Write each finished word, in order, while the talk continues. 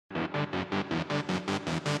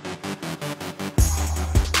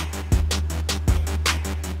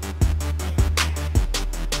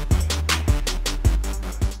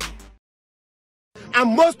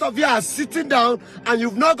and most of you are sitting down and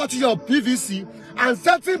you've not got your PVC, and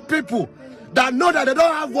certain people that know that they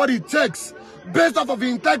don't have what it takes, based off of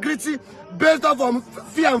integrity, based off of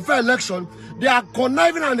fair and fair election, they are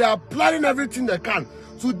conniving and they are planning everything they can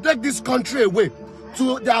to take this country away.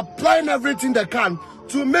 They are planning everything they can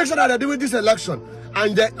to make sure that they do with this election.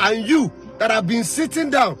 And you that have been sitting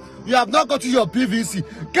down, you have not got your PVC.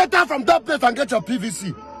 Get out from that place and get your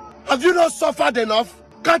PVC. Have you not suffered enough?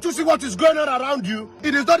 Can't you see what is going on around you?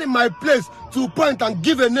 It is not in my place to point and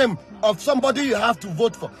give a name of somebody you have to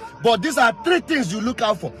vote for. But these are three things you look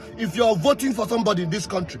out for if you're voting for somebody in this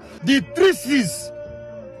country. The three C's.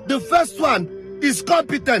 The first one is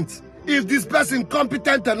competent. Is this person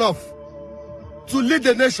competent enough to lead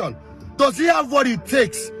the nation? Does he have what it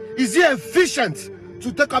takes? Is he efficient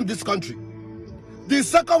to take up this country? The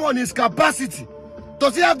second one is capacity.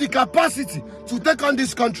 Does he have the capacity to take on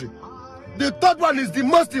this country? The third one is the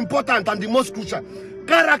most important and the most crucial.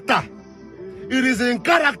 Character. It is in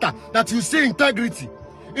character that you see integrity.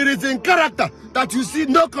 It is in character that you see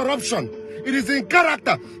no corruption. It is in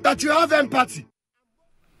character that you have empathy.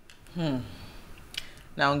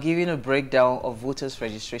 Now, giving a breakdown of voters'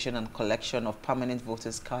 registration and collection of permanent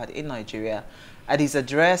voters' card in Nigeria, at his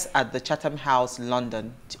address at the Chatham House,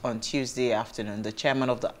 London, on Tuesday afternoon, the chairman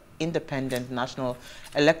of the Independent National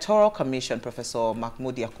Electoral Commission, Professor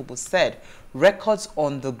Mahmood Yakubu, said records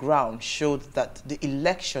on the ground showed that the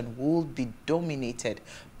election will be dominated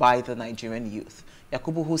by the Nigerian youth.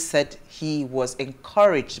 Yakubu, who said he was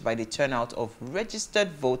encouraged by the turnout of registered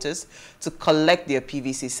voters to collect their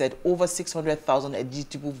PVC, said over 600,000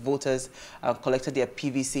 eligible voters collected their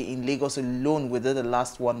PVC in Lagos alone within the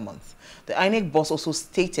last 1 month. The INEC boss also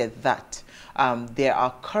stated that there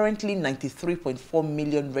are currently 93.4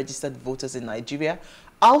 million registered voters in Nigeria,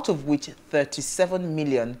 out of which 37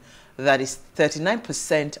 million, that is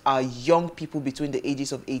 39%, are young people between the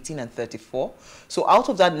ages of 18 and 34. So out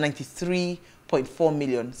of that 93.4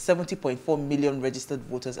 million, 70.4 million registered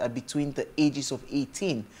voters are between the ages of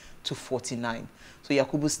 18 to 49. So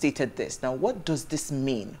Yakubu stated this. Now, what does this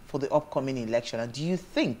mean for the upcoming election? And do you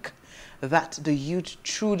think that the youth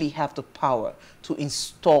truly have the power to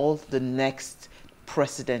install the next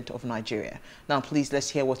president of Nigeria? Now, please, let's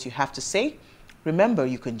hear what you have to say. Remember,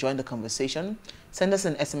 you can join the conversation. Send us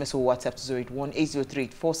an SMS or WhatsApp to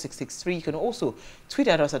 081-803-4663. You can also tweet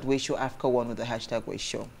at us at WayShowAfrica1 with the hashtag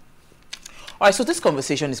WayShow. All right, so this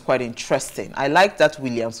conversation is quite interesting. I like that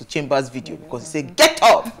Williams Chambers video because he said, "Get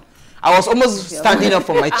up!" I was almost standing up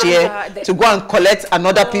from my chair to go and collect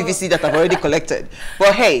another PVC that I've already collected.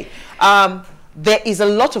 But hey, there is a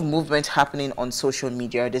lot of movement happening on social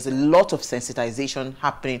media. There's a lot of sensitization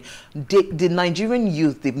happening. The Nigerian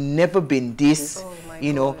youth, they've never been this,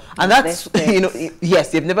 you know, and that's, you know, yes,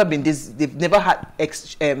 they've never been this. They've never had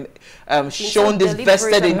shown this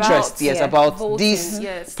vested interest, yes, about voting, these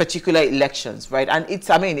particular elections, right? And it's,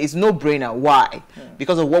 I mean, it's no brainer. Why?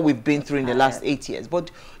 Because of what we've been through in the last 8 years. But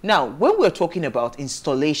now, when we're talking about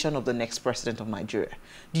installation of the next president of Nigeria,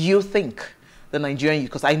 do you think the Nigerian,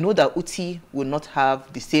 because I know that Uti will not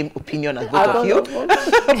have the same opinion as both of you,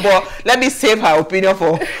 but let me save her opinion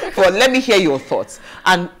for let me hear your thoughts.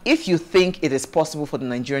 And if you think it is possible for the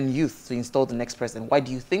Nigerian youth to install the next president, why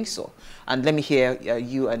do you think so? And let me hear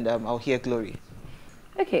you, and I'll hear Glory.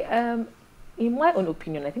 Okay, in my own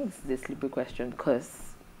opinion, I think this is a slippery question,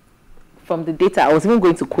 because from the data, I was even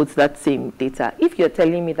going to quote that same data. If you're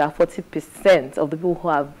telling me that 40% of the people who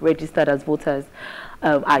have registered as voters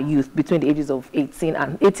are youth between the ages of 18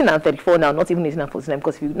 and 34 now, not even 18 and 49,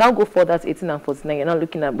 because if you now go further to 18 and 49, you're now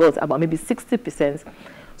looking at, well, about maybe 60%.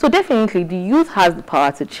 So definitely the youth has the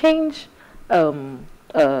power to change, or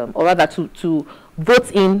rather to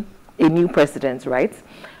vote in a new president, right?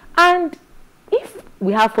 And if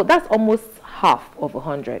we have, that's almost half of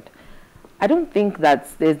 100. I don't think that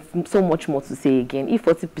there's so much more to say again. If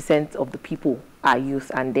 40% of the people are youth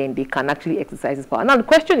and then they can actually exercise this power. Now the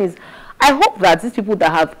question is, I hope that these people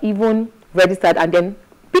that have even registered and then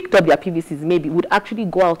picked up their PVCs maybe would actually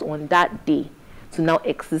go out on that day to now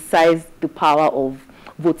exercise the power of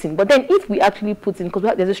voting. But then if we actually put in,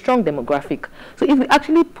 because there's a strong demographic, so if we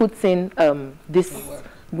actually put in this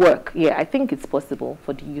work, yeah, I think it's possible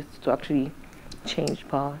for the youth to actually change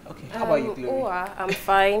power. Okay, how about you, Glory? I'm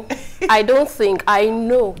fine. I don't think, I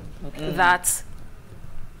know that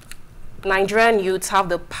Nigerian youths have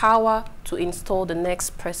the power to install the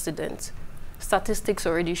next president. Statistics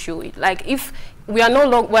already show it. Like, if we are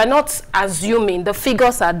we're not assuming, the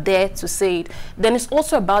figures are there to say it, then it's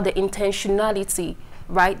also about the intentionality,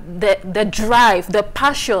 right? The drive, the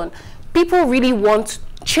passion. People really want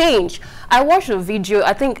change. I watched a video,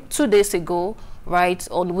 I think 2 days ago, right,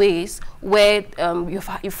 on ways where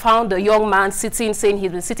you found a young man sitting, saying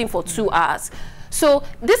he's been sitting for 2 hours. So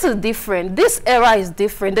this is different. This era is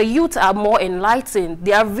different. The youth are more enlightened.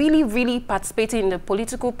 They are really, really participating in the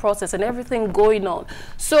political process and everything going on.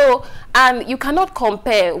 So, and you cannot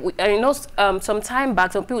compare. You know, some time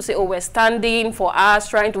back, some people say, oh, we're standing for hours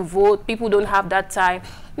trying to vote. People don't have that time.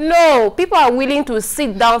 No, people are willing to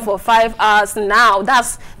sit down for 5 hours now.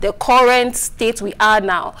 That's the current state we are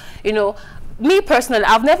now. You know, me personally,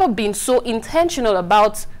 I've never been so intentional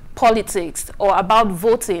about politics or about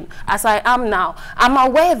voting as I am now. I'm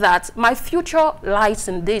aware that my future lies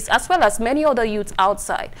in this, as well as many other youths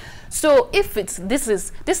outside. So if this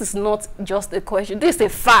is not just a question, this is a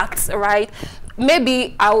fact, right?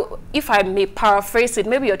 Maybe if I may paraphrase it,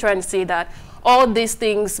 maybe you're trying to say that all these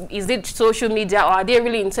things, is it social media, or are they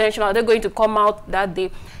really intentional? Are they going to come out that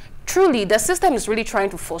day? Truly, the system is really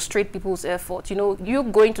trying to frustrate people's effort. You know, you're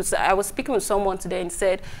going to say, I was speaking with someone today and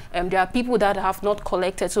said, there are people that have not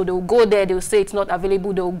collected, so they'll go there, they'll say it's not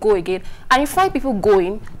available, they'll go again. And you find people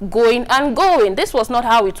going, and going. This was not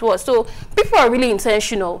how it was. So people are really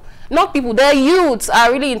intentional. Not people, their youths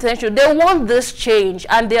are really intentional. They want this change,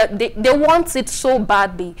 and they want it so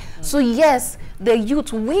badly. So yes, the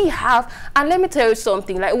youth we have, and let me tell you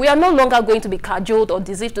something, like, we are no longer going to be cajoled or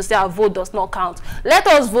deceived to say our vote does not count. Let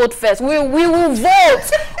us vote first. We will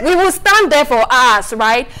vote. We will stand there for us,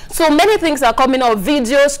 right? So many things are coming up,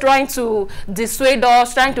 videos trying to dissuade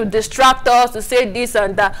us, trying to distract us, to say this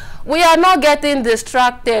and that. We are not getting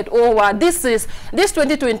distracted. This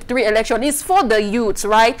 2023 election is for the youths,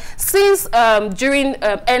 right? Since during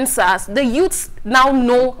NSAS, the youths now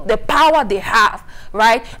know the power they have,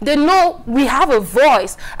 right? They know we have a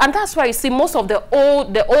voice, and that's why you see most of the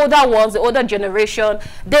older ones, the older generation,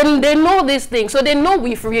 they know these things, so they know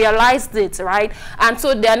we've realized it, right? And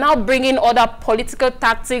so they're now bringing other political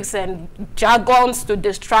tactics and jargons to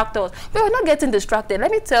distract us, but we're not getting distracted.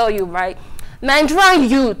 Let me tell you, right, Nigerian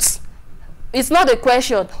youths, it's not a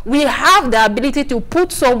question. We have the ability to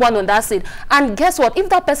put someone on that seat, and guess what? If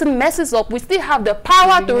that person messes up, we still have the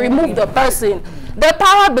power to remove the person. The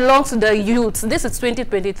power belongs to the youth. This is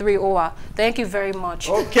 2023 OWA. Thank you very much.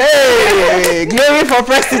 Okay, glory for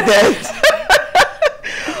president.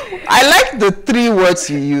 I like the 3 words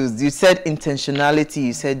you used. You said intentionality,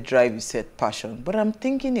 you said drive, you said passion. But I'm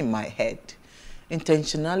thinking in my head,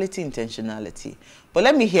 intentionality. But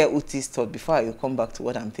let me hear Uti's thought before I come back to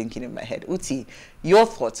what I'm thinking in my head. Uti, your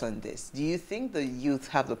thoughts on this. Do you think the youth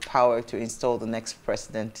have the power to install the next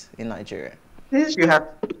president in Nigeria? Since you have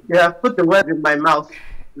put the word in my mouth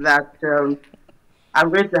that I'm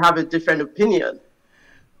going to have a different opinion.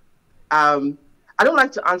 I don't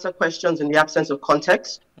like to answer questions in the absence of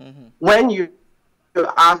context. When you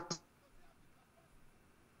ask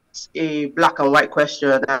a black and white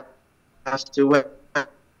question as to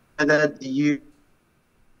whether the youth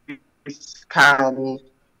can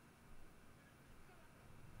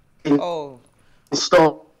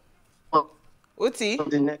install Uti,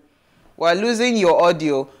 the next. we're losing your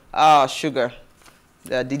audio. Sugar.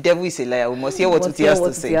 The devil is a liar. We must hear what Uti has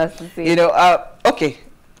to say. You know, okay.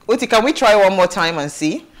 Uti, can we try one more time and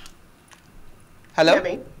see? Hello? Hear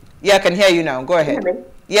me? Yeah, I can hear you now. Go ahead.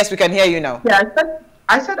 Yes, we can hear you now. Yeah,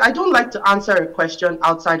 I said I don't like to answer a question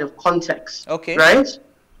outside of context. Okay. Right?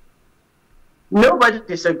 Nobody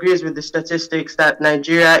disagrees with the statistics that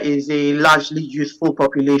Nigeria is a largely youthful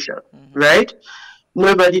population, right?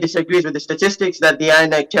 Nobody disagrees with the statistics that the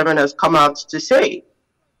INEC chairman has come out to say.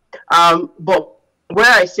 But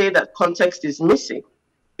where I say that context is missing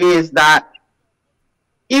is that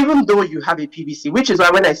even though you have a PVC, which is why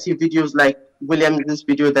when I see videos like Williams'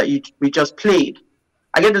 video that we just played,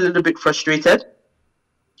 I get a little bit frustrated.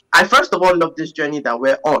 I first of all love this journey that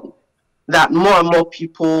we're on, that more and more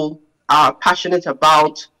people are passionate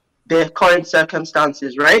about their current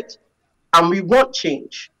circumstances, right? And we want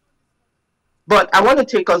change. But I want to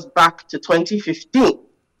take us back to 2015,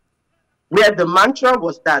 where the mantra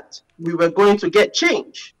was that we were going to get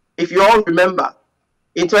change. If you all remember,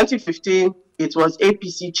 in 2015, it was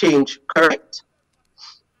APC change, correct?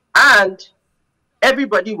 And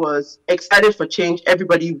everybody was excited for change.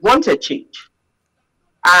 Everybody wanted change.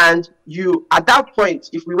 And at that point,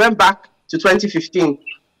 if we went back to 2015,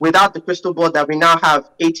 without the crystal ball that we now have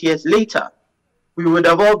 8 years later, we were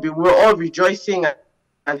all rejoicing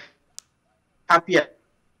and happy at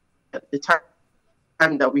the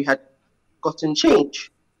time that we had gotten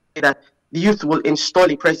change, that the youth will install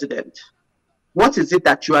a president. What is it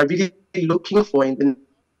that you are really looking for in the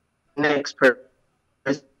next president?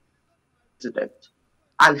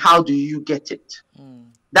 And how do you get it?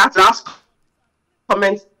 That last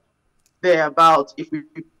comment there about if we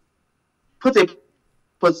put a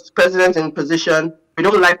president in position, we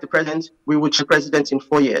don't like the president, we will change the president in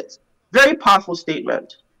 4 years. Very powerful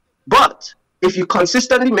statement. But if you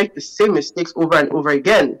consistently make the same mistakes over and over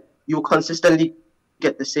again, you will consistently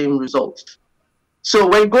get the same results. So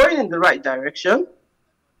we're going in the right direction,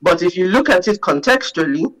 but if you look at it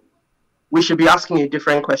contextually, we should be asking a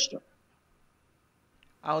different question.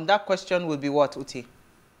 And that question will be what, Uti?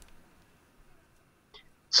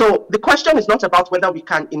 So the question is not about whether we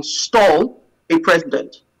can install a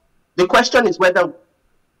president. The question is whether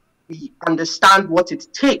we understand what it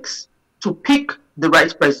takes to pick the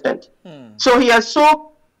right president. So he has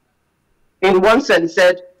in one sense,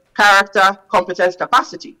 said character, competence,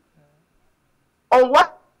 capacity. On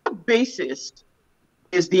what basis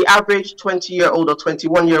is the average 20-year-old or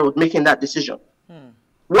 21-year-old making that decision?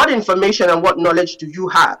 What information and what knowledge do you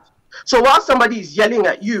have? So while somebody is yelling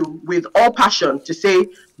at you with all passion to say,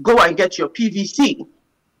 go and get your PVC,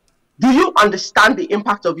 do you understand the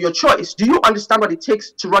impact of your choice? Do you understand what it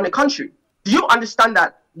takes to run a country? Do you understand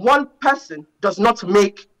that one person does not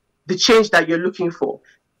make the change that you're looking for?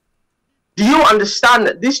 Do you understand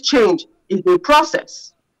that this change is a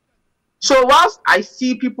process? So whilst I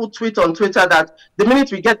see people tweet on Twitter that the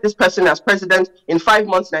minute we get this person as president, in 5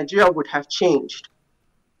 months, Nigeria would have changed,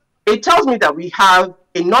 it tells me that we have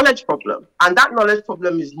a knowledge problem, and that knowledge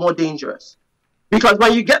problem is more dangerous. Because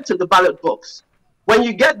when you get to the ballot box, when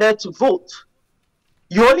you get there to vote,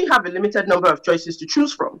 you only have a limited number of choices to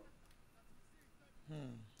choose from.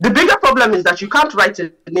 The bigger problem is that you can't write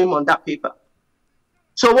a name on that paper.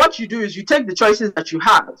 So what you do is you take the choices that you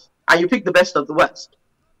have and you pick the best of the West.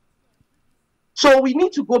 So we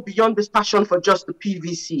need to go beyond this passion for just the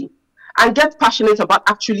PVC and get passionate about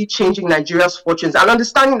actually changing Nigeria's fortunes and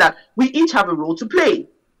understanding that we each have a role to play.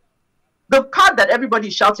 The card that everybody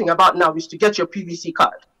is shouting about now is to get your PVC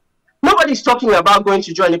card. Nobody's talking about going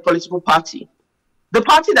to join a political party. The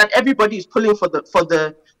party that everybody is pulling for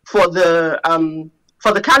the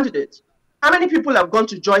candidate. How many people have gone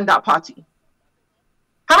to join that party?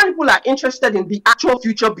 How many people are interested in the actual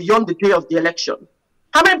future beyond the day of the election?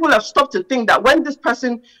 How many people have stopped to think that when this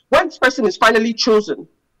person is finally chosen,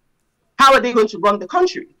 how are they going to run the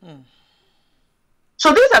country?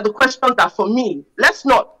 So these are the questions that, for me, let's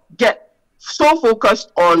not get so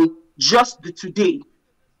focused on just the today.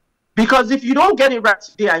 Because if you don't get it right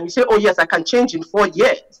today and you say, oh yes, I can change in 4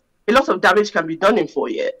 years, a lot of damage can be done in 4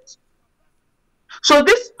 years. So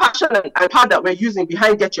this passion and power that we're using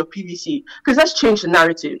behind Get Your PVC, because let's change the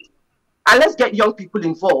narrative and let's get young people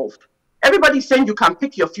involved. Everybody's saying you can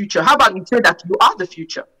pick your future. How about we say that you are the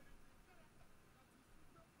future?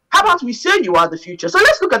 How about we say you are the future? So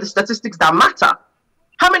let's look at the statistics that matter.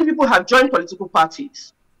 How many people have joined political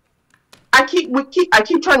parties? I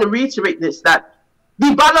keep trying to reiterate this, that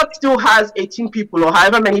the ballot still has 18 people or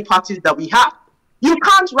however many parties that we have. You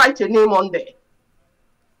can't write a name on there.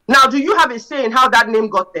 Now, do you have a say in how that name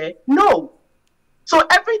got there? No. So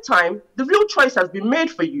every time the real choice has been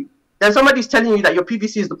made for you, then somebody's telling you that your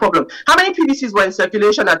PVC is the problem. How many PVCs were in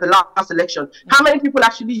circulation at the last election? How many people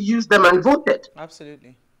actually used them and voted?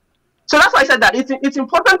 Absolutely. So that's why I said that it's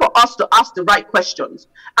important for us to ask the right questions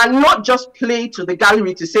and not just play to the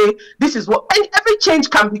gallery to say, this is what, and every change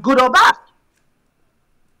can be good or bad.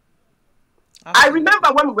 Absolutely. I remember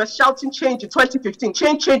when we were shouting change in 2015,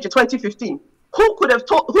 change in 2015. Who could have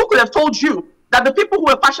told you that the people who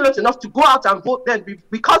were passionate enough to go out and vote then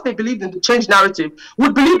because they believed in the change narrative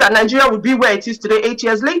would believe that Nigeria would be where it is today 8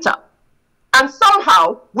 years later? And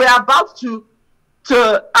somehow we're about to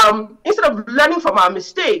instead of learning from our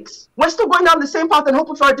mistakes, we're still going down the same path and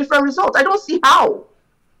hoping for a different result. I don't see how.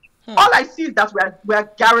 All I see is that we're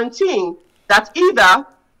guaranteeing that either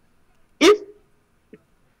if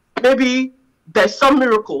maybe there's some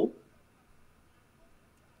miracle,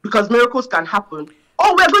 because miracles can happen,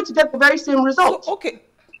 or we're going to get the very same result. So, okay.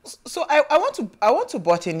 So I want to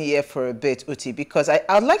butt in here for a bit, Uti, because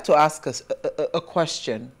I'd like to ask us a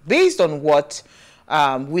question based on what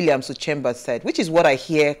Williams Uchemba said, which is what I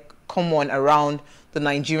hear common around the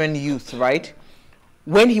Nigerian youth, right?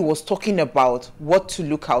 When he was talking about what to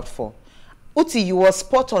look out for. Uti, you were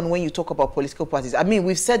spot on when you talk about political parties. I mean,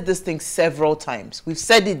 we've said this thing several times. We've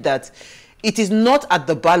said it that it is not at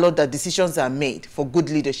the ballot that decisions are made for good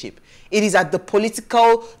leadership. It is at the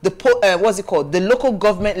political, the local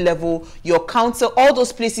government level, your council, all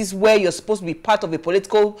those places where you're supposed to be part of a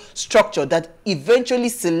political structure that eventually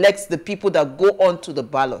selects the people that go on to the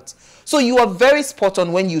ballot. So you are very spot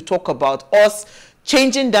on when you talk about us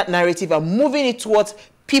changing that narrative and moving it towards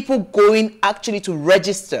people going actually to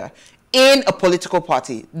register in a political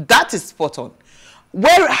party. That is spot on.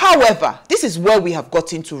 However, this is where we have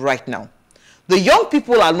got into right now. The young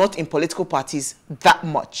people are not in political parties that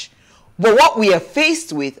much. But what we are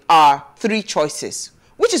faced with are 3 choices,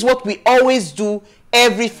 which is what we always do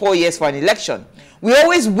every 4 years for an election. We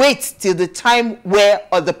always wait till the time where,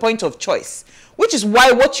 or the point of choice, which is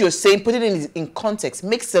why what you're saying, putting it in context,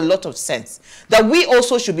 makes a lot of sense. That we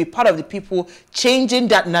also should be part of the people changing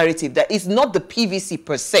that narrative, that it's not the PVC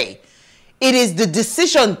per se. It is the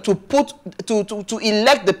decision to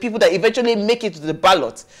elect the people that eventually make it to the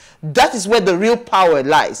ballot. That is where the real power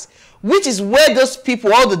lies. Which is where those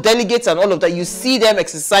people, all the delegates and all of that, you see them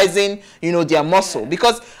exercising, you know, their muscle.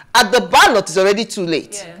 Because at the ballot, it's already too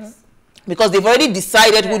late. Yes. Because they've already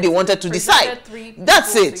decided who they wanted to decide.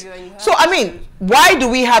 That's it. So, I mean, why do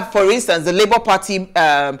we have, for instance, the Labour Party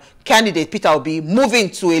candidate, Peter Obi,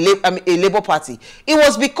 moving to a Labour Party? It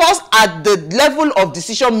was because at the level of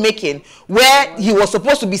decision-making where he was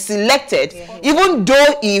supposed to be selected, even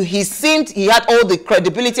though he seemed he had all the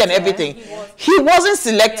credibility and everything, he wasn't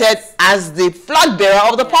selected as the flag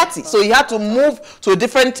bearer of the party. So he had to move to a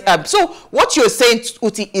different... so what you're saying,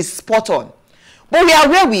 Uti, is spot on. But we are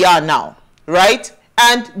where we are now, right?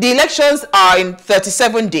 And the elections are in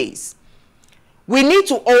 37 days. We need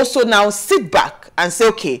to also now sit back and say,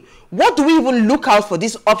 okay, what do we even look out for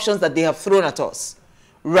these options that they have thrown at us,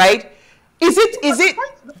 right? The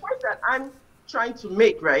point that I'm trying to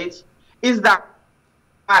make, right, is that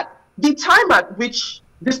at the time at which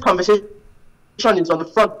this conversation is on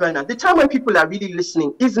the front burner, the time when people are really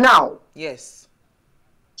listening is now. Yes.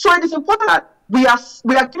 So it is important that we are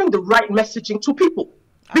giving the right messaging to people.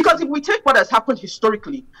 Because if we take what has happened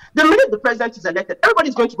historically, the minute the president is elected,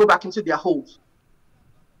 everybody's going to go back into their holes.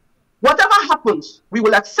 Whatever happens, we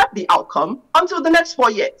will accept the outcome until the next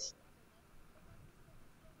 4 years.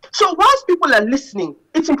 So whilst people are listening,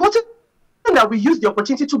 it's important that we use the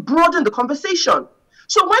opportunity to broaden the conversation.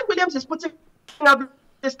 So when Williams is putting out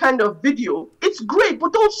this kind of video, it's great,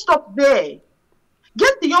 but don't stop there.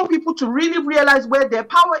 Get the young people to really realize where their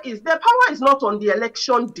power is. Their power is not on the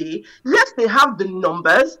election day. Yes, they have the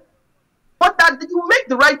numbers, but that you make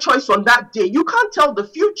the right choice on that day. You can't tell the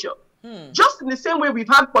future. Just in the same way we've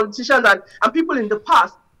had politicians and people in the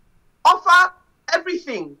past offer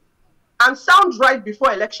everything and sound right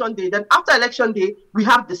before election day. Then after election day, we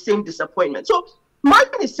have the same disappointment. So my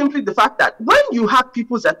point is simply the fact that when you have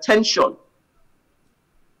people's attention,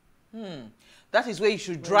 that is where you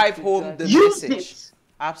should drive home the use message. it.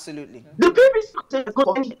 Absolutely. The PVC is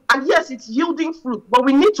good, and yes, it's yielding fruit, but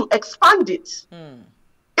we need to expand it.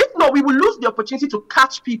 If not, we will lose the opportunity to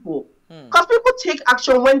catch people. Because people take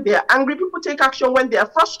action when they're angry, people take action when they're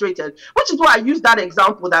frustrated, which is why I use that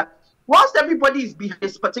example that whilst everybody is behind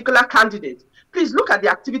this particular candidate, please look at the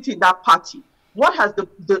activity in that party. What has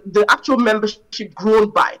the actual membership grown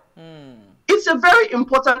by? It's a very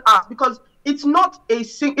important ask because it's not a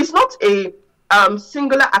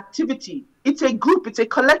singular activity. It's a group, it's a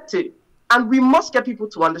collective, and we must get people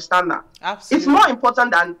to understand that. Absolutely. It's more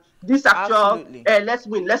important than this actual let's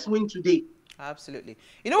win today. Absolutely.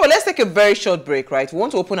 You know what, let's take a very short break, right? We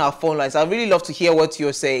want to open our phone lines. I'd really love to hear what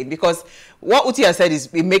you're saying, because what Uti has said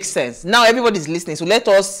it makes sense. Now everybody's listening, so let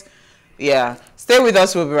us stay with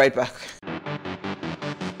us. We'll be right back.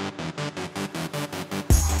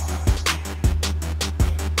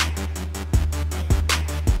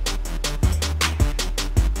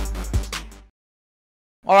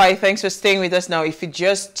 All right, thanks for staying with us. Now, if you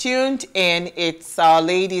just tuned in, it's our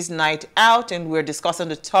ladies' night out, and we're discussing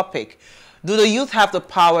the topic: do the youth have the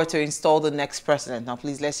power to install the next president? Now,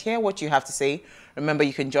 please, let's hear what you have to say. Remember,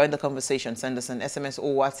 you can join the conversation. Send us an SMS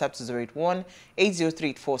or WhatsApp to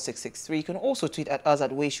 081-803-4663. You can also tweet at us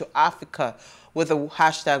at Wayshow Africa with the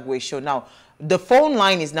hashtag Wayshow. Now, the phone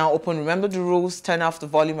line is now open. Remember the rules. Turn off the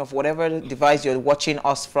volume of whatever device you're watching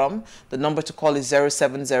us from. The number to call is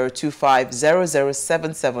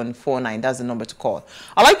 07025007749. That's the number to call.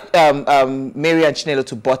 I like Mary and Chinelo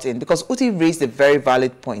to butt in, because Uti raised a very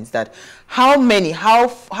valid point that how much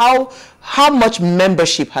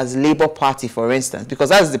membership has Labour Party, for instance, because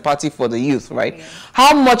that's the party for the youth, right? Yeah.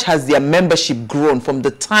 How much has their membership grown from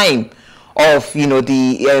the time of, you know,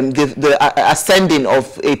 the ascending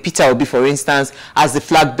of Peter Obi, for instance, as the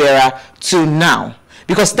flag bearer to now?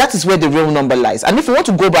 Because that is where the real number lies. And if we want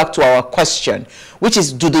to go back to our question, which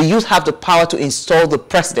is, do the youth have the power to install the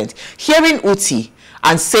president? Hearing Uti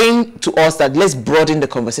and saying to us that let's broaden the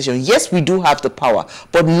conversation. Yes, we do have the power,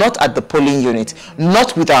 but not at the polling unit,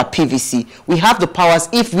 not with our PVC. We have the powers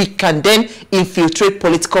if we can then infiltrate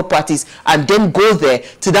political parties and then go there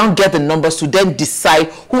to then get the numbers to then decide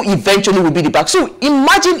who eventually will be the back. So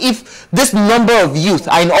imagine if this number of youth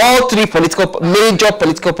are in all three major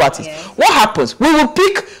political parties. Yes. What happens? We will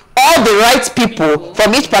pick all the right people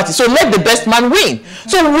from each party. So let the best man win.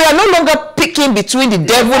 So we are no longer picking between the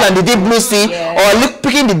devil and the deep blue sea, or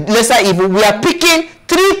picking the lesser evil. We are picking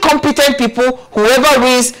 3 competent people. Whoever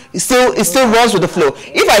wins still runs with the flow.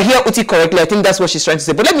 If I hear Uti correctly, I think that's what she's trying to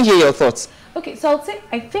say. But let me hear your thoughts. Okay, so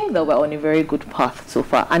I think that we're on a very good path so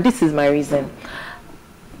far, and this is my reason.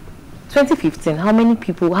 2015, how many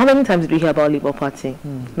times did we hear about Labour Party?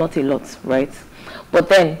 Not a lot, right? But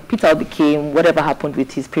then Peter became whatever happened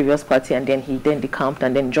with his previous party, and then he decamped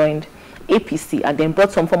and then joined APC, and then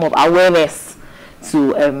brought some form of awareness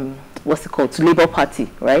to to Labour Party,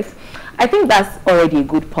 right? I think that's already a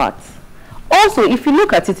good part. Also, if you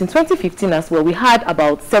look at it in 2015 as well, we had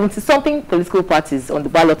about 70-something political parties on the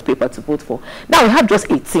ballot paper to vote for. Now we have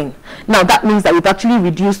just 18. Now that means that we've actually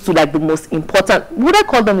reduced to like the most important, would I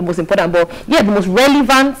call them the most important, but yeah, the most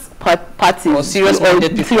relevant parties or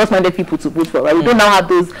serious-minded people to vote for, right? We don't now have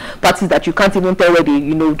those parties that you can't even tell where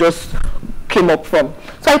they, just came up from.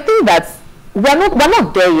 So I think that we're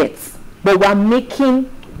not there yet, but we're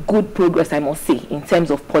making good progress, I must say, in terms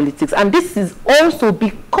of politics. And this is also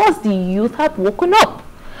because the youth have woken up.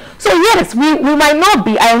 So yes, we might not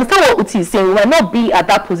be, I understand what Uti is saying, we might not be at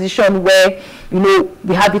that position where,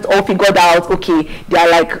 we have it all figured out. Okay, they are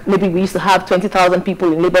like, maybe we used to have 20,000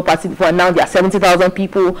 people in Labour Party before, and now there are 70,000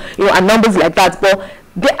 people, and numbers like that.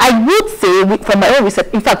 But I would say, from my own research,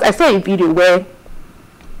 in fact, I saw a video where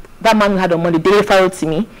that man who had on Monday, Dele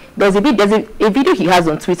Farotimi, there's a video he has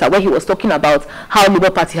on Twitter where he was talking about how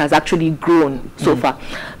Labour Party has actually grown so far.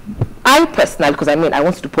 I personally, because I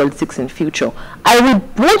want to do politics in future, I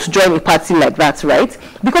would want to join a party like that, right?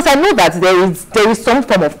 Because I know that there is some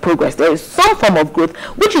form of progress, there is some form of growth,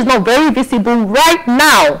 which is not very visible right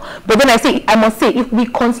now. But then I must say, if we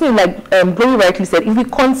continue, like Glory rightly said, if we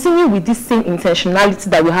continue with this same intentionality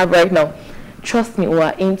that we have right now, trust me,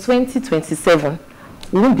 in 2027,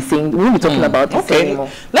 we won't be talking about this anymore.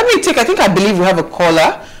 Let me I believe we have a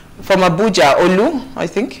caller from Abuja, Olu, I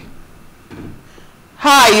think.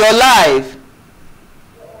 Hi, you're live.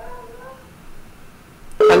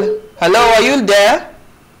 Hello, are you there?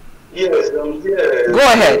 Yes, I'm here. Go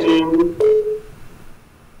ahead.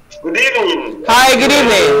 Good evening. Hi, good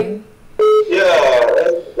evening. Yeah,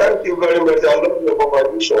 thank you very much. I love your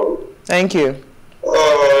conversation. Thank you.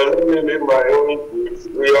 Let me make my own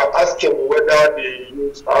tweet. We are asking whether the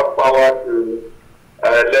youth have power to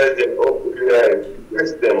let them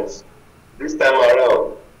president this time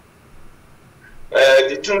around.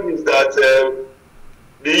 The truth is that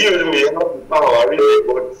the youth may have the power, really,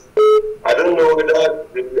 but I don't know whether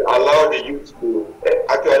they will allow the youth to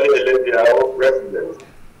actually elect their own president.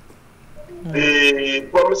 The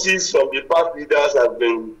promises from the past leaders have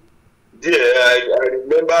been there. I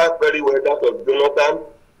remember very well that of Jonathan.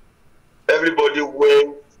 Everybody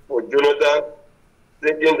went for Jonathan,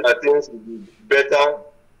 thinking that things would be better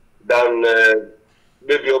than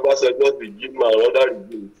maybe Obasanjo's regime and other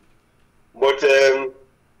regimes. But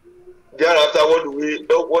thereafter,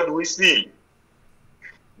 what do we see?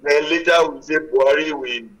 Then later we say Buhari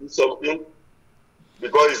will do something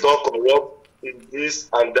because it's not corrupt in this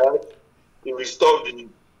and that. He will stop the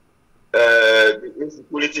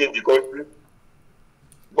insecurity in the country.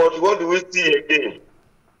 But what do we see again?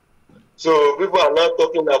 So people are now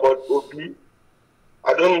talking about Obi.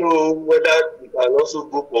 I don't know whether we can also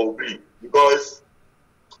go for Obi because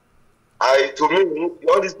to me,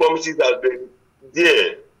 all these promises have been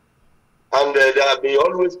there and there have been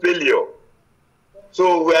always failure.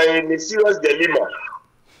 So we are in a serious dilemma.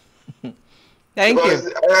 Thank because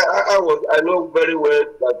you. I know very well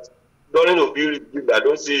that during Obi, I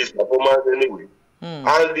don't see his performance anyway.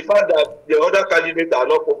 And the fact that the other candidates are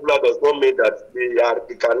not popular does not mean that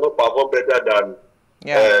they cannot perform better than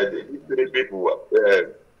these three people.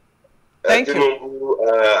 Thank you.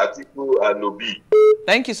 Atiku and Obi.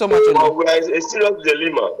 Thank you so much. So we are in a serious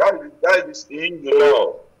dilemma. That is the issue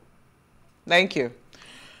now. Thank you.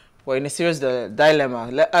 We're in a serious dilemma.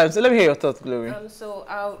 So let me hear your thoughts, Glory. So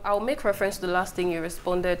I'll make reference to the last thing you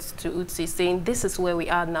responded to Utsi, saying this is where we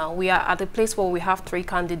are now. We are at a place where we have 3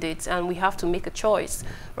 candidates and we have to make a choice,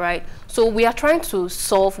 right? So we are trying to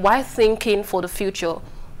solve while thinking for the future.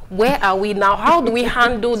 Where are we now? How do we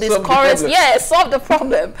handle this current? Solve the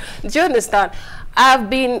problem. Do you understand? I've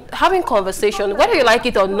been having conversation, whether you like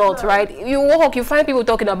it or not, right? You walk, you find people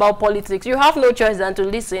talking about politics. You have no choice than to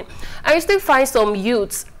listen. And you still find some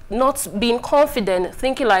youths not being confident,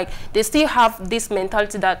 thinking like they still have this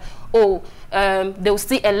mentality that, oh, they will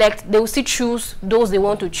still elect, they will still choose those they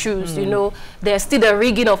want to choose, you know, there's still the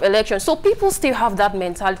rigging of elections. So people still have that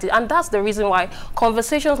mentality, and that's the reason why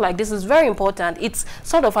conversations like this is very important. It's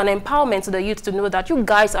sort of an empowerment to the youth to know that you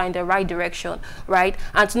guys are in the right direction, right?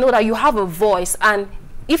 And to know that you have a voice, and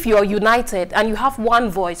if you're united and you have one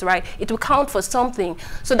voice, right, it will count for something.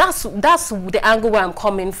 So that's the angle where I'm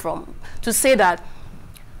coming from, to say that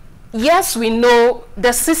yes, we know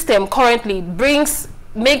the system currently makes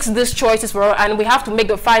these choices for us, and we have to make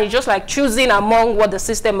the final, just like choosing among what the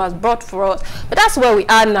system has brought for us. But that's where we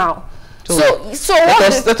are now. So why we're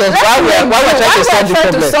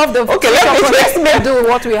trying to solve the okay, let's make do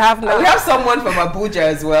what we have now. We have someone from Abuja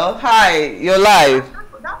as well. Hi, you're live.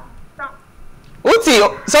 Uti,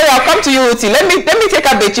 sorry, I'll come to you, Uti. Let me take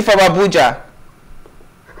Abechi from Abuja.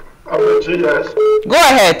 Abechi, yes. Go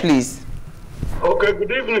ahead, please. Okay,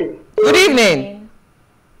 good evening. Good evening.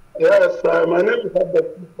 Yes, my name is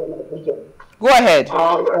Abechi from Abuja. Go ahead.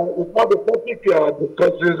 The topic you are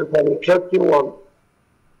discussing is an interesting one.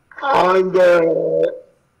 And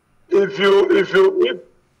if you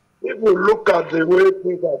look at the way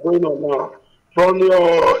things are going on now, from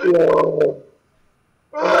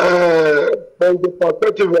the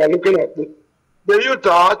perspective we are looking at it, the youth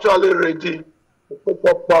are actually ready to take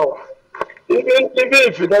up power. Even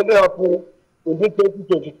if it doesn't happen in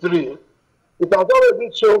 2023, it has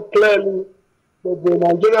already shown clearly that the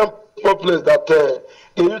Nigerian populace that the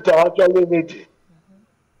youth are actually ready.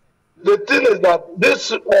 The thing is that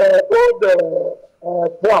this old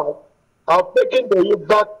class have taken the youth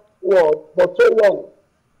backward for so long.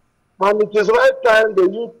 And it is right time the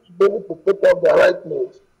youth to be able to put up their right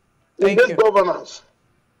place in this governance.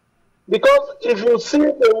 Because if you see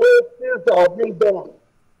the way things are being done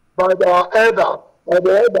by the elders,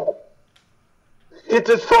 it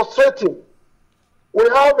is frustrating. We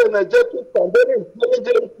have an energetic and very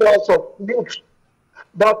intelligent class of youth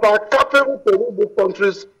that are capable to lead the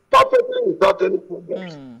countries perfectly without any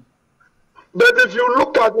problems. But if you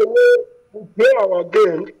look at the way we play our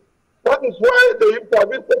game, that is why the youth have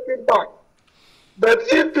been taken back. But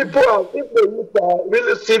if the youth are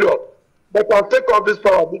really serious, they can take up this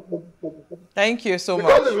power. Thank you so much.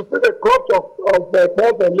 Because if you see the crop of the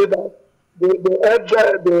present leaders, the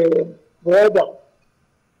elder,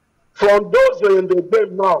 from those in the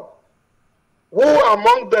game now, who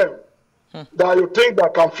among them that you think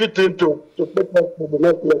that can fit into to take us to the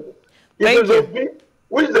next level? It is a big,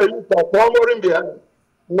 which the youth are clamoring behind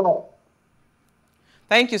now.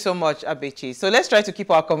 Thank you so much, Abechi. So let's try to keep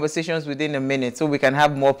our conversations within a minute so we can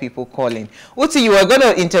have more people calling. Uti, you were going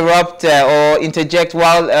to interrupt or interject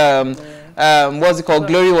while, what's it called,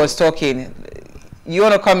 Glory was talking. You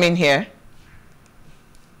want to come in here?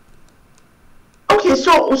 Okay,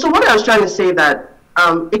 so what I was trying to say that,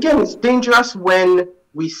 again, it's dangerous when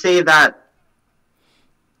we say that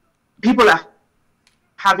people are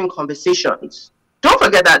having conversations. Don't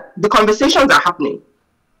forget that the conversations are happening.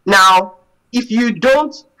 Now, if you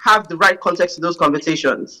don't have the right context to those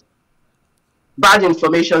conversations, bad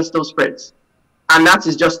information still spreads. And that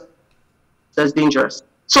is just as dangerous.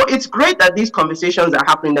 So it's great that these conversations are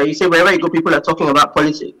happening, that you say wherever you go, people are talking about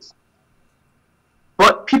politics.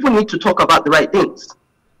 But people need to talk about the right things.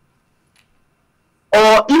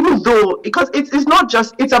 Or even though, because it's not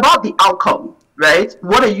just, it's about the outcome, right?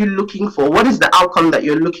 What are you looking for? What is the outcome that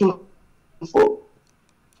you're looking for?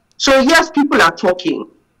 So yes, people are talking.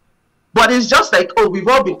 But it's just like, oh, we've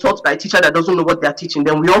all been taught by a teacher that doesn't know what they're teaching,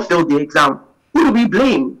 then we all failed the exam. Who do we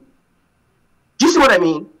blame? Do you see what I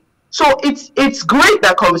mean? So it's great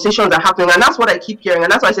that conversations are happening, and that's what I keep hearing,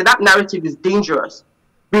 and that's why I say that narrative is dangerous.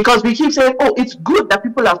 Because we keep saying, oh, it's good that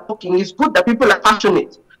people are talking, it's good that people are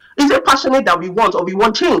passionate. Is it passionate that we want, or we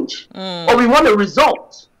want change? Or we want a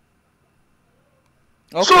result?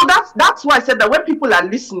 Okay. So that's why I said that when people are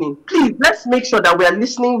listening, please, let's make sure that we are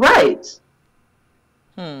listening right.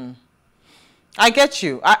 I get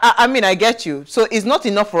you. I mean, I get you. So it's not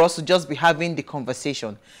enough for us to just be having the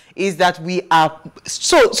conversation. Is that we are...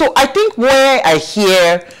 So I think where I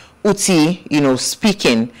hear Uti,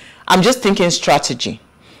 speaking, I'm just thinking strategy.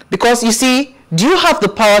 Because, you see, do you have the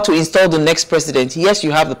power to install the next president? Yes,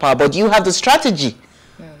 you have the power. But do you have the strategy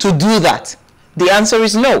to do that? The answer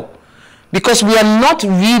is no. Because we are not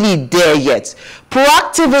really there yet.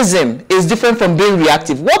 Proactivism is different from being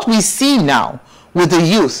reactive. What we see now with the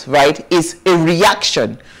youth, right, is a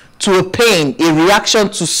reaction to a pain, a reaction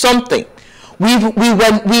to something.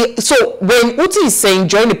 So when Uti is saying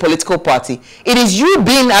join the political party, it is you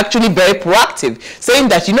being actually very proactive, saying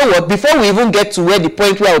that, you know what, before we even get to where the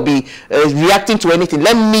point where I'll be reacting to anything,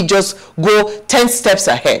 let me just go 10 steps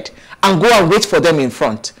ahead and go and wait for them in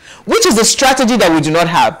front, which is a strategy that we do not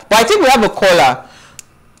have. But I think we have a caller.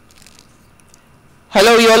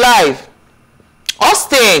 Hello, you're live.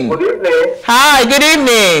 Austin. Good evening. Hi, good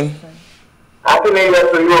evening. Happy New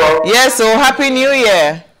Year to you all. Yes, so Happy New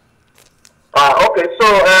Year. Okay, so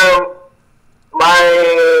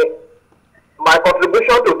my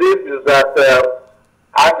contribution to this is that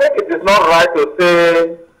I think it is not right to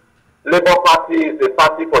say Labour Party is a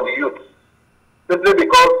party for the youth, simply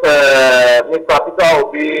because Mr. Peter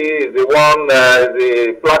Obi is the one,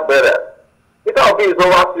 the flag bearer. Peter Obi is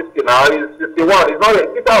over 60 now. He's 61.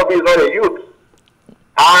 Peter Obi is not a youth.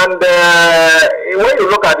 And when you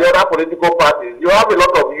look at the other political parties, you have a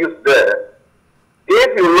lot of youth there.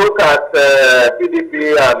 If you look at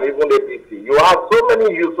PDP and even APC, you have so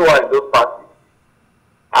many youth who are in those parties.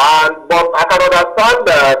 But I can understand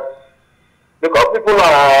that because people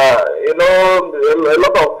are, a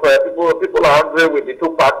lot of people are angry with the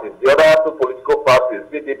two parties, the other two political parties,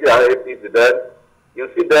 PDP and APC, then you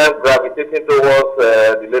see them gravitating towards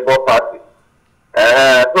the Labour Party.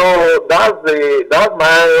 So that's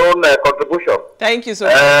my own contribution. Thank you so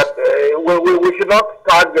much. We should not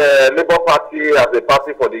tag Labour Party as a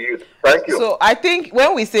party for the youth. Thank you. So I think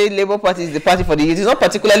when we say Labour Party is the party for the youth, it's not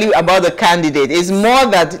particularly about the candidate. It's more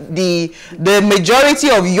that the majority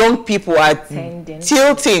of young people are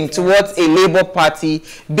tilting towards a Labour Party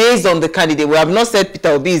based on the candidate. We have not said Peter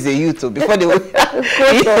Obi is a youth, so before they will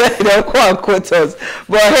they'll quote us.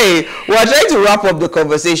 But hey, we are trying to wrap up the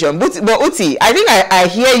conversation. But Uti, I think I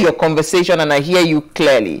hear your conversation and I hear you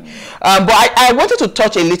clearly. But I wanted to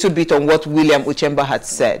touch a little bit on what William Uchemba had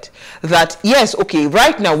said. That yes, okay,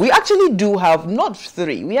 right now we actually do have not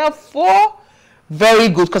 3, we have 4 very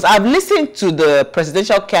good, because I've listened to the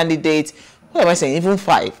presidential candidate, what am I saying, even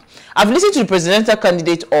 5. I've listened to the presidential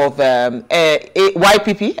candidate of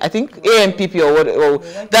YPP, I think, AMPP or what, or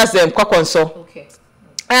that's Kwakwanso. Okay.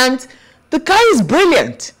 And the guy is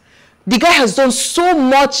brilliant. The guy has done so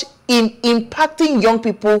much in impacting young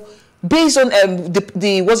people based on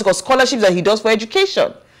the what's it called, scholarships that he does for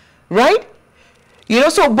education, right?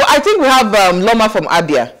 So, but I think we have Loma from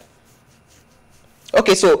Abia.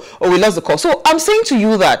 Okay, so we lost the call. So I'm saying to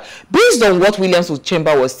you that based on what Williams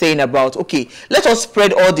Uchemba was saying about, okay, let us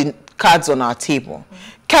spread all the cards on our table.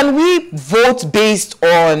 Can we vote based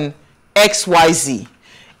on XYZ?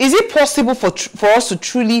 Is it possible for us to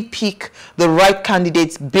truly pick the right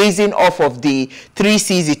candidates basing off of the 3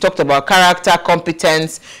 C's he talked about: character,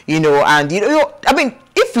 competence, and I mean,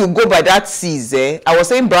 if you go by that C's, I was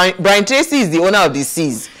saying Brian Tracy is the owner of the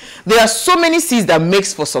C's. There are so many C's that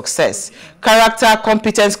makes for success: character,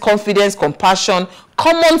 competence, confidence, compassion,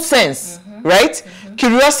 common sense, right?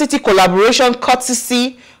 Curiosity, collaboration,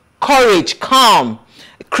 courtesy, courage, calm,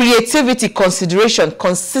 creativity, consideration,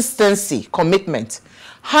 consistency, commitment.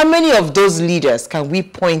 How many of those leaders can we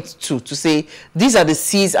point to say these are the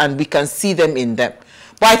C's and we can see them in them?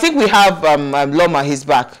 But I think we have Loma, he's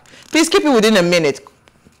back. Please keep it within a minute.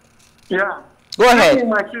 Yeah. Go ahead. Good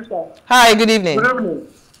evening, my sister. Hi, good evening. Good evening.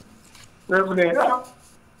 Good evening.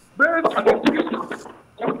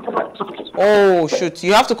 Oh, shoot.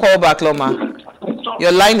 You have to call back, Loma.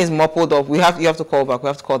 Your line is muffled up. You have to call back. We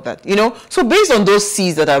have to call that. So based on those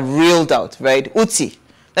C's that are reeled out, right? Uti,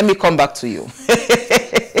 let me come back to you.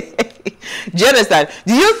 Do you understand?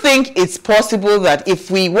 Do you think it's possible that if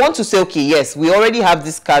we want to say, okay, yes, we already have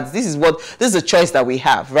these cards, this is a choice that we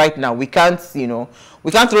have right now. We can't,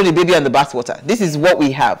 we can't throw the baby on the bathwater. This is what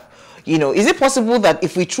we have. Is it possible that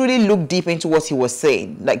if we truly look deep into what he was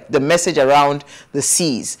saying, like the message around the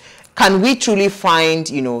C's, can we truly find,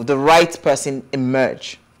 the right person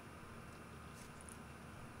emerge?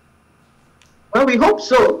 Well, we hope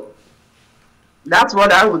so. That's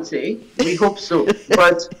what I would say. We hope so.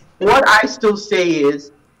 But what I still say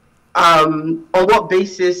is, on what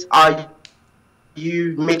basis are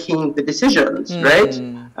you making the decisions, right?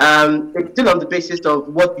 It's still on the basis of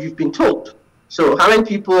what you've been told. So how many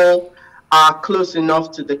people are close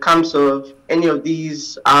enough to the camps of any of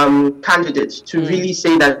these candidates to really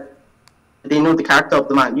say that they know the character of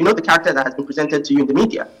the man? You know the character that has been presented to you in the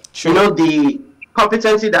media. Sure. You know the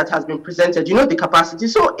competency that has been presented. You know the capacity.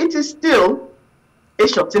 So it is still a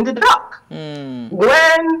shot in the dark.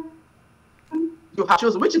 When you have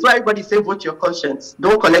chosen, which is why everybody say vote your conscience.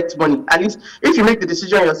 Don't collect money. At least if you make the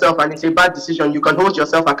decision yourself and it's a bad decision, you can hold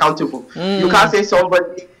yourself accountable. You can't say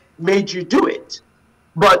somebody made you do it.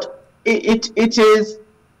 But it is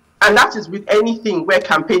And that is with anything where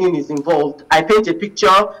campaigning is involved. I paint a picture,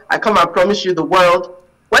 I come and promise you the world.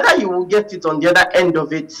 Whether you will get it on the other end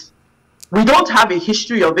of it, we don't have a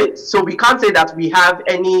history of it, so we can't say that we have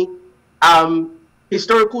any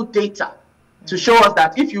historical data to show us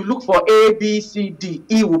that if you look for A, B, C, D,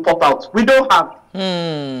 E will pop out. We don't have.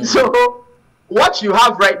 So what you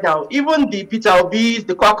have right now, even the Peter Obis,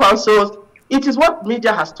 the Kwankwansos, it is what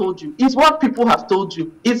media has told you. It's what people have told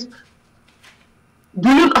you. Do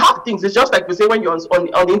you have things? It's just like we say when you're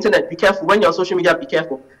on the internet, be careful. When you're on social media, be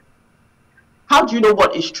careful. How do you know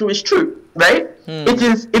what is true is true, right? It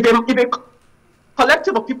is, if a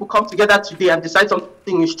collective of people come together today and decide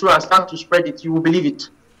something is true and start to spread it, you will believe it.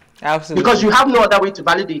 Absolutely. Because you have no other way to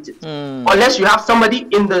validate it. Unless you have somebody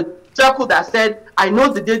in the circle that said, I know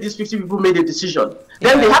the day these 50 people made a decision.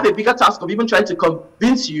 Then they have a bigger task of even trying to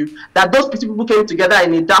convince you that those 50 people came together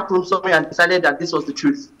in a dark room somewhere and decided that this was the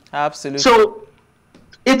truth. Absolutely. So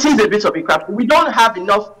it is a bit of a craft. We don't have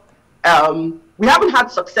enough, we haven't had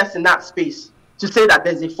success in that space to say that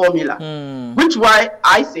there's a formula. Which why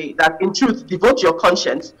I say that in truth, devote your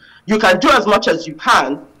conscience. You can do as much as you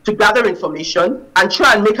can to gather information and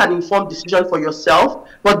try and make an informed decision for yourself,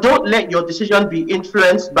 but don't let your decision be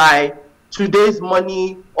influenced by today's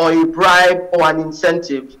money or a bribe or an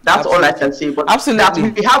incentive. That's all I can say. But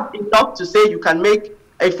that we have enough to say you can make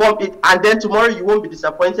a form, and then tomorrow you won't be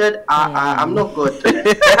disappointed. I'm not good.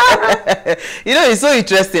 You know, it's so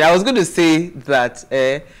interesting. I was going to say that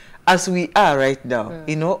as we are right now,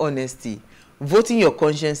 in all honesty, voting your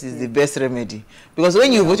conscience is the best remedy, because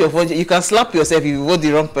when you vote your conscience, you can slap yourself if you vote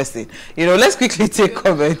the wrong person. You know, let's quickly take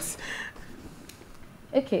comments.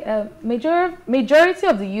 Okay, majority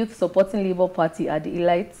of the youth supporting Labour Party are the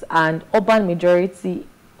elites, and urban majority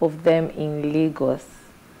of them in Lagos.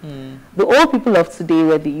 The old people of today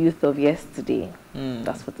were the youth of yesterday.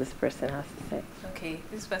 That's what this person has to say. Okay,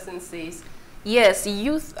 this person says, yes,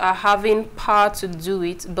 youth are having power to do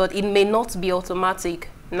it, but it may not be automatic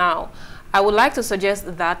now. I would like to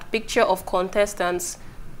suggest that picture of contestants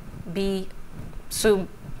be so.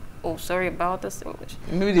 Oh, sorry about this English.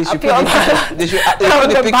 Maybe they should put on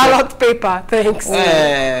the ballot paper. Thanks.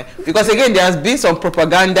 Because again, there has been some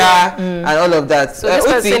propaganda and all of that. So this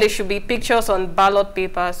person saying there should be pictures on ballot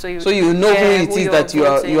paper, so you know who it is that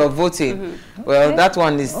you are voting. Well, that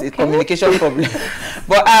one is a communication problem.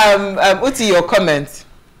 But Uti, your comment.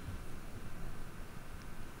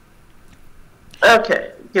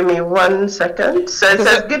 Okay, give me 1 second. So it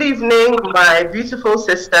says, good evening, my beautiful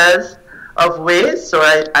sisters of ways. So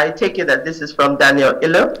I take it that this is from Daniel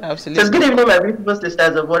Illo. Absolutely. Says, good evening, my beautiful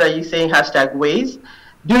sisters of what are you saying, #ways.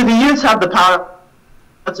 Do the youth have the power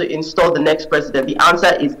to install the next president? The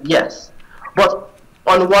answer is yes. But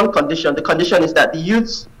on one condition. The condition is that the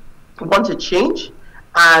youths want to change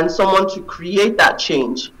and someone to create that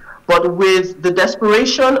change. But with the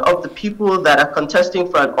desperation of the people that are contesting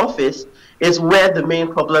for an office is where the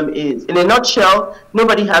main problem is. In a nutshell,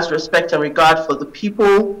 nobody has respect and regard for the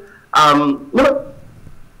people. Nobody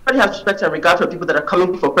has respect and regard for people that are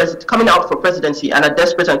coming out for presidency and are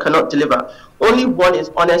desperate and cannot deliver. Only one is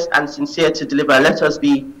honest and sincere to deliver. Let us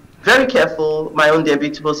be very careful, my own dear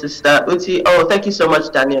beautiful sister Uti. Oh, thank you so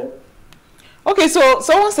much, Daniel. Okay, so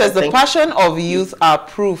someone says the passion of youth are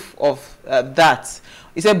proof of that.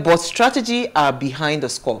 He said, but strategy are behind the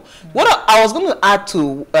score. What I was going to add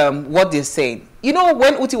to what they're saying, you know,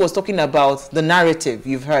 when Uti was talking about the narrative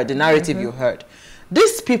you've heard, the narrative you heard,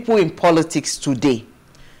 these people in politics today,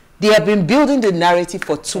 they have been building the narrative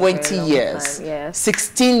for 20 years,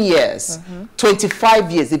 16 years,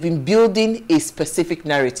 25 years. They've been building a specific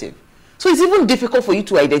narrative. So it's even difficult for you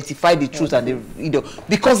to identify the truth and the,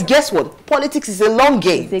 because guess what? Politics is a long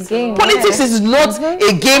game. It's a game. Politics is not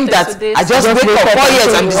a game that I just wait for 4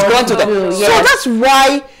 years and it's going to the. So that's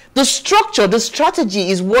why the structure, the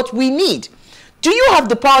strategy is what we need. Do you have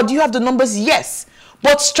the power? Do you have the numbers? Yes.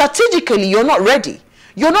 But strategically, you're not ready.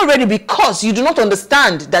 You're not ready because you do not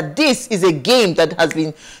understand that this is a game that has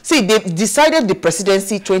been... See, they decided the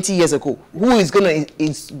presidency 20 years ago. Who is going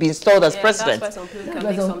to be installed as president? That's why some people can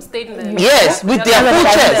make some statements. Yes, with their full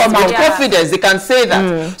chest, with confidence, they can say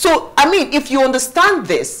that. So, I mean, if you understand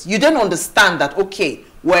this, you then understand that, okay,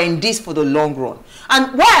 we're in this for the long run.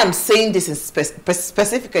 And why I'm saying this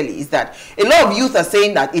specifically is that a lot of youth are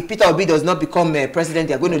saying that if Peter Obi does not become president,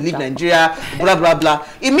 they're going to leave Nigeria, blah, blah, blah.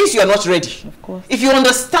 It means you're not ready. Of course. If you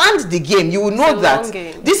understand the game, you will know that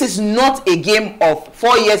this is not a game of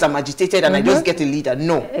 4 years I'm agitated and I just get a leader.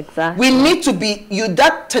 No. Exactly. We need to be,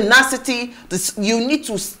 that tenacity, you need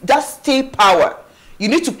to, that stay power. You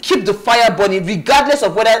need to keep the fire burning regardless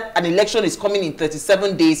of whether an election is coming in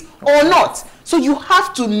 37 days or not. So you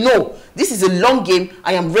have to know this is a long game.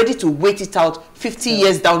 I am ready to wait it out 50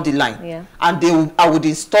 years down the line. And I would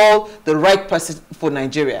install the right person for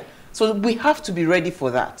Nigeria. So we have to be ready for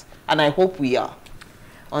that. And I hope we are.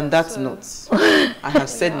 On that note, I have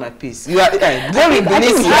said my piece. You are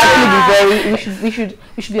we should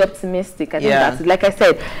be optimistic. I think that's it. Like I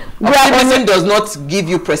said, optimism does not give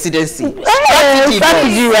you presidency.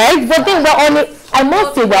 Strategy, right? But I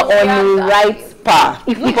must say we're on the right path.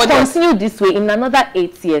 If we continue this way in another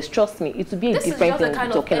 8 years, trust me, it will be a different thing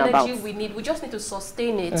we're talking about. This is just the kind of energy we need. We just need to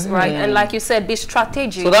sustain it, right? And like you said, be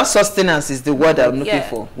strategic. So that sustenance is the word I'm looking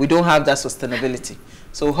for. We don't have that sustainability.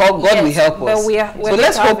 So God will help us. So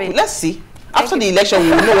let's hope. Let's see. After the election, we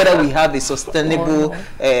will know whether we have a sustainable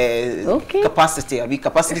capacity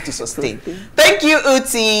to sustain. Thank you,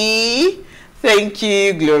 Uti. Thank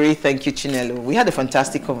you, Glory. Thank you, Chinelo. We had a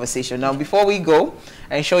fantastic conversation. Now, before we go,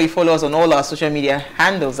 ensure you follow us on all our social media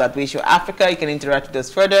handles at Ratio Africa. You can interact with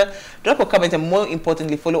us further. Drop a comment, and more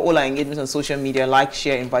importantly, follow all our engagements on social media. Like,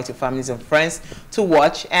 share, invite your families and friends to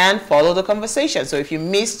watch and follow the conversation. So if you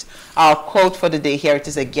missed our quote for the day, here it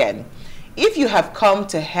is again. If you have come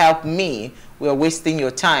to help me, we are wasting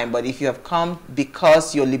your time. But if you have come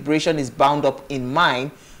because your liberation is bound up in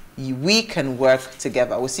mine, we can work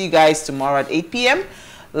together. We'll see you guys tomorrow at 8 p.m.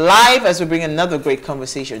 live as we bring another great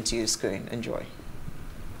conversation to your screen. Enjoy.